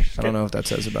 Sketch. I don't know what that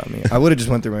says about me. I would have just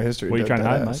went through my history. What are you trying to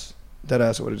hide, Mike? That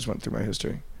ass would have just went through my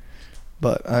history.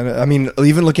 But, I mean,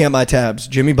 even looking at my tabs,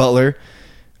 Jimmy Butler,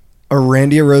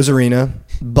 Arandia Rosarina,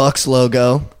 Bucks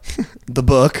logo, the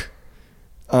book,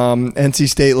 NC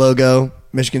State logo,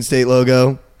 Michigan State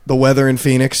logo, the weather in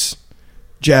Phoenix,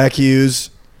 Jack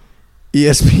Hughes,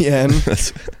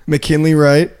 ESPN, McKinley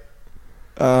Wright,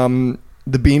 the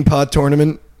Beanpot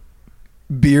Tournament,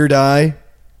 Beard Eye,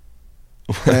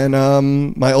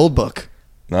 and my old book.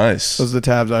 Nice. Those are the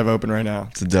tabs I've opened right now.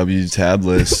 It's a W tab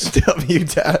list. W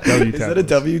tab. Is that a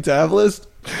W tab list?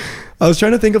 I was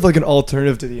trying to think of like an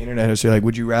alternative to the internet history. Like,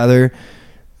 would you rather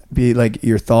be like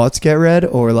your thoughts get read,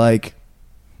 or like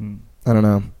I don't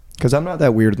know? Because I'm not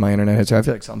that weird with my internet history. I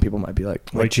feel like some people might be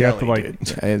like you have to like,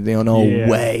 they don't know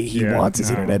way he wants his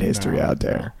internet history out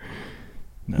there.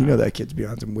 No. You know that kid's be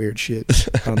on some weird shit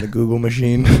on the Google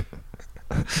machine.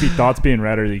 See, thoughts being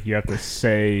read, or you have to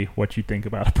say what you think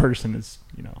about a person is,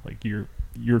 like you're.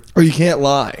 Or you can't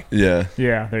lie. Yeah.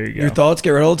 Yeah, there you go. Your thoughts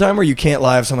get read all the time, or you can't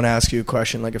lie if someone asks you a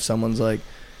question. Like if someone's like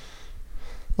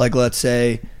let's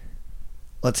say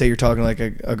you're talking like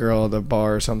a girl at the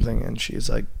bar or something, and she's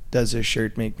like, "Does this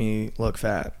shirt make me look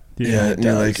fat?" Yeah, it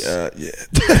you're like, yeah.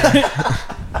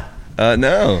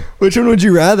 No. Which one would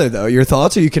you rather, though? Your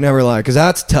thoughts, or you can never lie? Because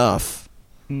that's tough.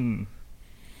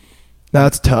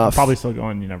 That's tough. I'm probably still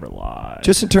going, you never lie.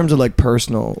 Just in terms of like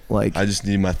personal, like. I just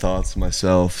need my thoughts to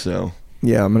myself, so.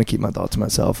 Yeah, I'm gonna keep my thoughts to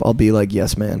myself. I'll be like,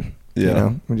 yes, man. Yeah. You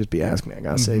know, I'll just be asking me. I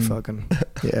gotta say fucking.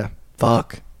 Yeah.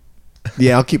 Fuck.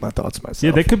 Yeah, I'll keep my thoughts to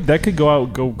myself. Yeah, that could go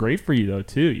great for you though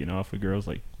too. If a girl's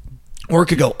like. Or it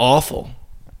could go awful.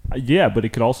 Yeah, but it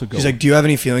could also go. She's like, "Do you have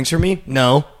any feelings for me?"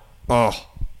 No. Oh.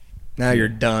 Now you're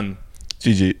done.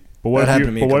 GG. But what That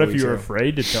if you were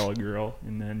afraid to tell a girl,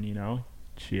 and then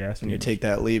she asked And you you take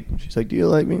that leap. She's like, "Do you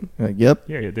like me?" You're like, "Yep."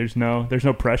 Yeah, there's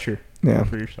no pressure. Yeah.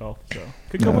 For yourself. So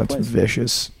could go both That's ways.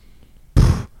 vicious.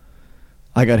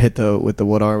 I got hit though with the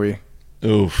 "What are we?"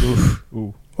 Oof.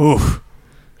 Ooh. Oof.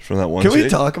 From that one Can we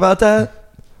chick? talk about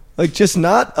that? Like, just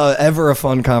not ever a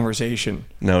fun conversation.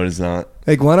 No, it is not.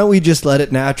 Like, why don't we just let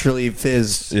it naturally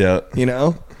fizz? Yeah.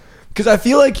 Because I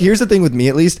feel like, here's the thing with me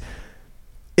at least,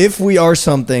 if we are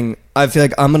something, I feel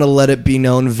like I'm going to let it be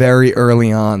known very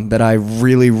early on that I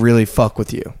really, really fuck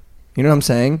with you. You know what I'm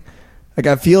saying? Like,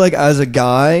 I feel like as a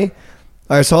guy,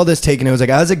 I saw this take and it was like,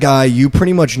 as a guy, you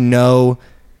pretty much know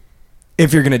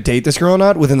if you're going to date this girl or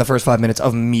not within the first 5 minutes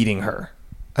of meeting her.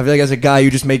 I feel like as a guy,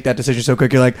 you just make that decision so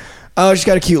quick. You're like, oh, she's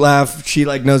got a cute laugh. She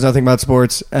like knows nothing about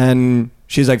sports, and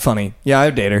she's like funny. Yeah,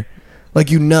 I'd date her. Like,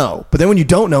 but then when you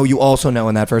don't know, you also know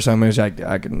in that first time, it's like,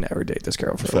 I could never date this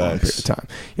girl for a long period of time.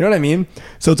 You know what I mean?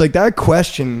 So it's like that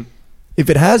question. If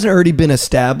it hasn't already been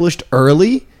established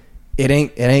early, it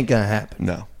ain't gonna happen.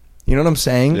 No. You know what I'm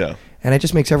saying? Yeah. And it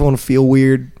just makes everyone feel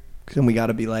weird. Because then we got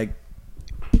to be like,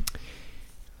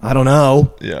 I don't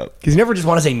know. Yeah. Because you never just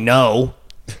want to say no.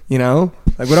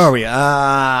 Like, what are we?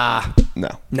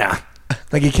 No. Nah.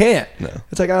 Like, you can't. No.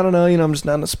 It's like, I don't know. I'm just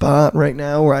not in a spot right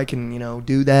now where I can,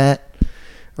 do that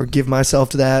or give myself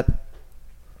to that.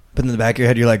 But in the back of your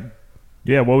head, you're like,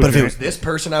 yeah, but if it was this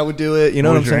person, I would do it. You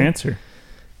know what I'm saying? What was your answer?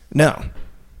 No.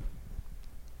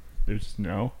 There's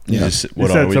no. Yeah.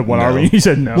 What are we? You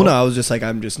said no. Well, no, I was just like,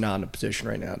 I'm just not in a position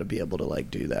right now to be able to, like,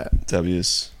 do that. It's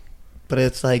obvious. But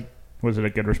it's like, was it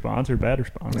a good response or a bad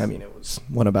response? I mean, it was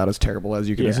one about as terrible as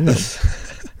you can assume. It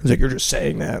was like, you're just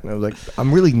saying that. And I was like,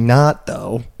 I'm really not,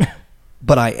 though.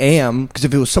 But I am. Because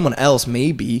if it was someone else,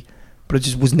 maybe. But it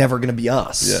just was never going to be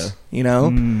us. Yeah.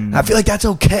 I feel like that's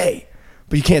okay.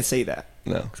 But you can't say that.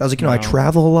 No. Because I was like, I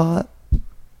travel a lot.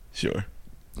 Sure.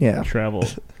 Yeah. Travel.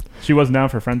 She wasn't down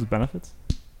for friends with benefits?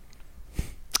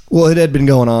 Well, it had been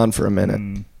going on for a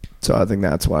minute. So I think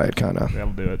that's why it kind of...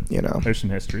 That'll do it. There's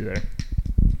some history there.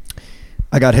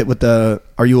 I got hit with the,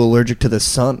 are you allergic to the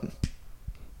sun?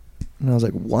 And I was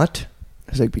like, what?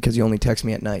 I was like, because you only text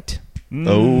me at night.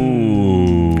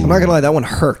 Oh. I'm not going to lie, that one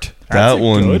hurt. That's a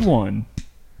good one.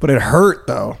 But it hurt,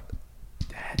 though.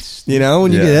 That's...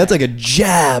 when you get that's like a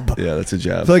jab. Yeah, that's a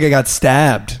jab. I feel like I got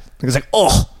stabbed. It was like,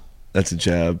 oh. That's a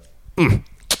jab. I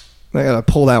got to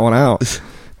pull that one out.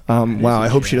 Wow, I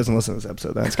hope she doesn't listen to this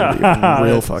episode. That's going to be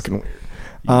real fucking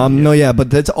weird. No, yeah, but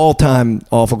that's all-time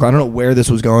awful. I don't know where this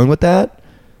was going with that.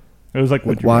 It was like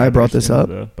why I brought this up.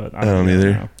 But I don't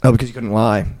either. Oh, because you couldn't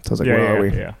lie. So I was like, where are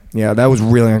we? Yeah. Yeah, that was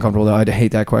really uncomfortable, though. I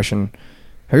hate that question.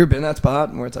 Have you ever been in that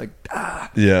spot where it's like,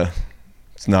 Yeah.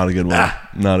 It's not a good one.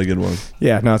 Not a good one.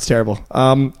 Yeah, no, it's terrible.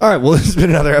 All right, well, this has been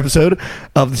another episode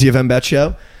of the TFM Bets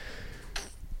Show.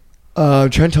 Try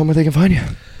and tell them where they can find you.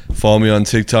 Follow me on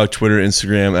TikTok, Twitter,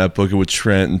 Instagram at Book It with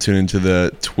Trent, and tune into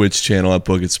the Twitch channel at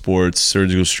Book It Sports.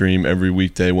 Surgical stream every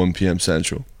weekday, 1 p.m.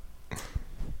 Central.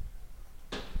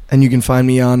 And you can find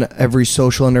me on every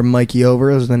social under Mikey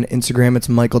Overs. Then Instagram, it's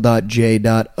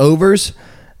michael.j.overs.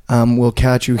 We'll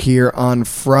catch you here on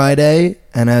Friday.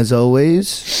 And as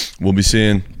always, We'll be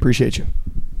seeing. Appreciate you.